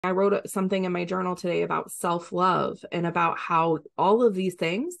I wrote something in my journal today about self-love and about how all of these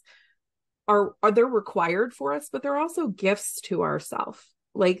things are they're required for us, but they're also gifts to ourselves.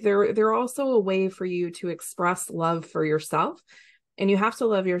 Like they're also a way for you to express love for yourself. And you have to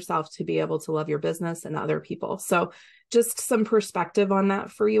love yourself to be able to love your business and other people. So just some perspective on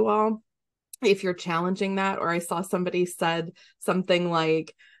that for you all. If you're challenging that, or I saw somebody said something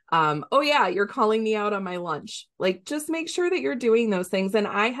like, oh yeah, you're calling me out on my lunch. Like, just make sure that you're doing those things. And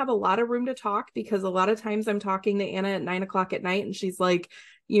I have a lot of room to talk because a lot of times I'm talking to Anna at 9 o'clock at night, and she's like,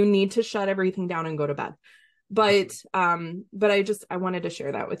 you need to shut everything down and go to bed. But I wanted to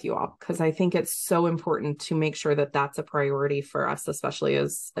share that with you all because I think it's so important to make sure that that's a priority for us, especially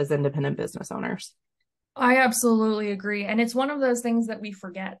as independent business owners. I absolutely agree. And it's one of those things that we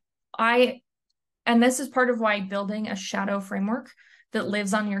forget. And this is part of why building a shadow framework that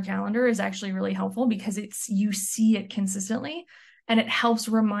lives on your calendar is actually really helpful, because you see it consistently and it helps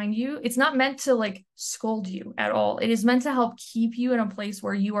remind you. It's not meant to like scold you at all. It is meant to help keep you in a place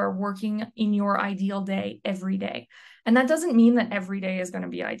where you are working in your ideal day every day. And that doesn't mean that every day is going to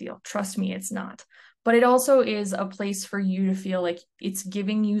be ideal. Trust me, it's not. But it also is a place for you to feel like it's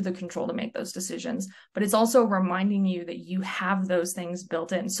giving you the control to make those decisions, but it's also reminding you that you have those things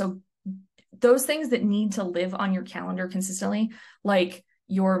built in. So those things that need to live on your calendar consistently, like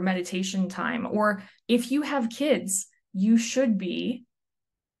your meditation time, or if you have kids, you should be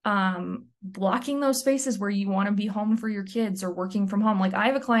blocking those spaces where you want to be home for your kids or working from home. Like I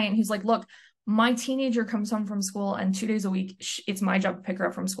have a client who's like, look, my teenager comes home from school and 2 days a week, it's my job to pick her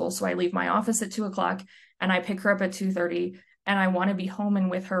up from school. So I leave my office at 2 o'clock and I pick her up at 2:30, and I want to be home and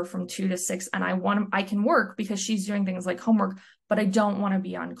with her from 2 to 6. And I can work because she's doing things like homework, but I don't want to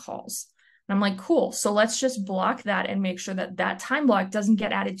be on calls. And I'm like, cool. So let's just block that and make sure that that time block doesn't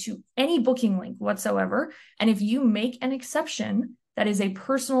get added to any booking link whatsoever. And if you make an exception, that is a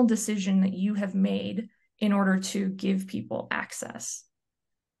personal decision that you have made in order to give people access.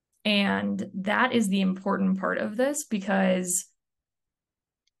 And that is the important part of this, because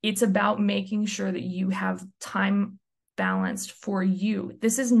it's about making sure that you have time balanced for you.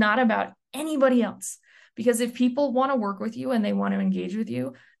 This is not about anybody else. Because if people want to work with you and they want to engage with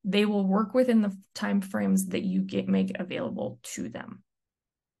you, they will work within the time frames that you make available to them.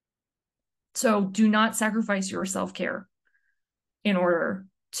 So do not sacrifice your self-care in order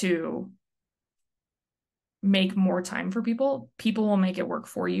to make more time for people. People will make it work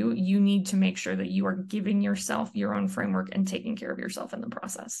for you. You need to make sure that you are giving yourself your own framework and taking care of yourself in the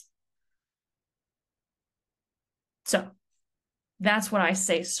process. So that's what I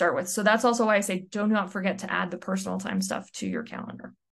say start with. So that's also why I say do not forget to add the personal time stuff to your calendar.